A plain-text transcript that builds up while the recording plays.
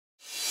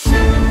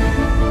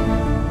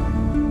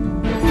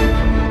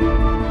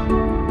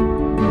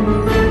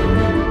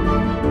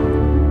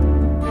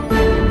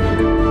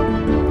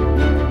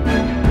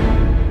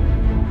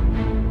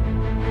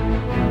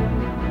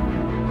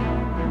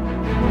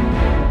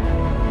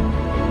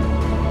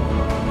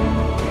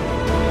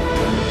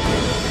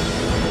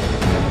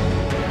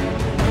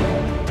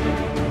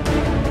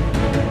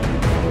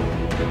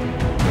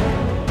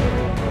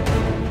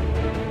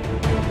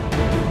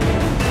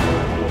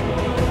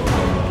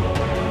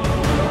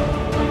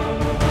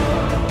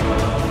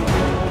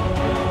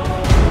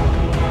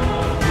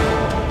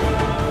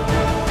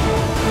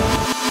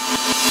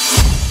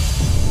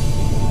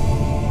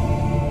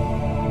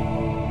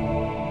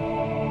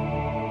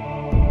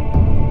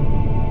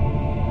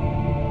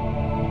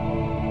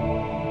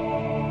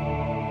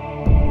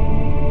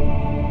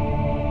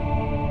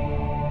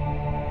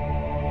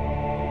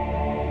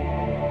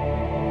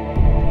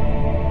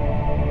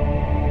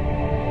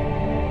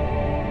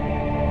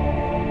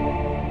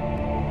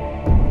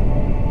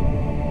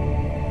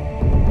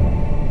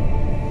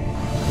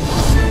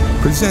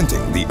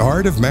Presenting the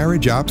Art of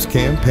Marriage Ops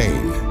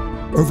campaign.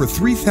 Over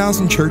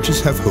 3,000 churches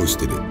have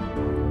hosted it.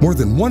 More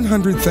than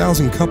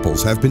 100,000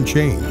 couples have been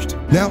changed.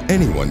 Now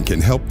anyone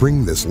can help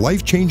bring this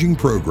life-changing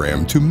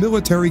program to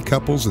military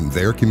couples in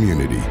their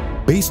community.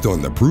 Based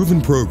on the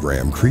proven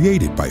program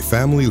created by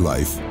Family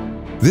Life,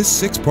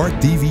 this 6-part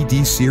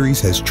DVD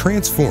series has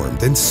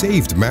transformed and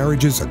saved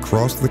marriages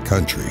across the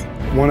country.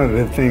 One of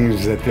the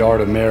things that the Art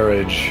of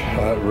Marriage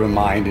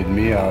reminded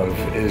me of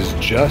is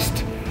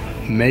just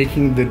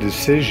making the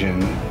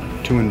decision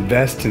to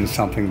invest in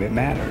something that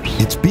matters.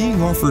 It's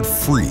being offered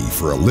free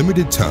for a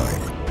limited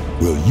time.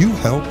 Will you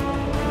help?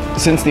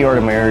 Since the Art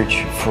of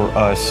Marriage, for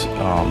us,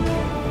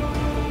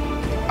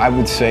 I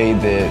would say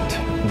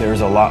that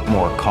there's a lot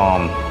more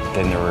calm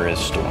than there is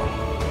storm.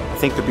 I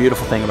think the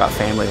beautiful thing about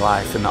Family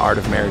Life and the Art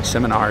of Marriage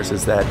seminars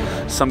is that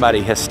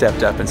somebody has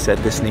stepped up and said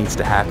this needs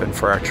to happen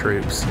for our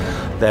troops.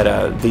 That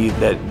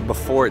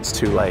before it's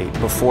too late,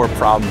 before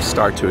problems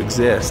start to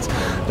exist,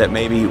 that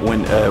maybe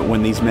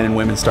when these men and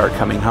women start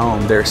coming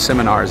home, there are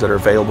seminars that are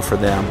available for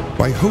them.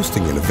 By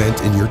hosting an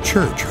event in your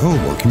church,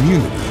 home, or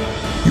community,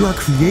 you are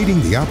creating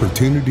the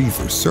opportunity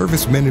for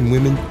servicemen and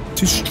women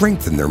to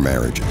strengthen their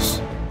marriages.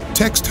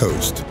 Text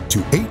HOST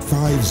to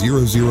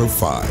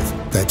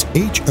 85005, that's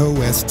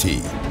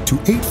HOST, to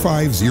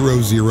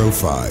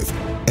 85005,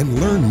 and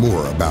learn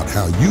more about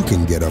how you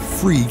can get a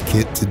free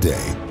kit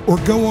today. Or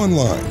go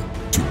online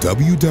to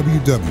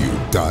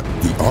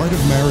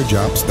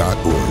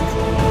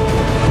www.theartofmarriageops.org.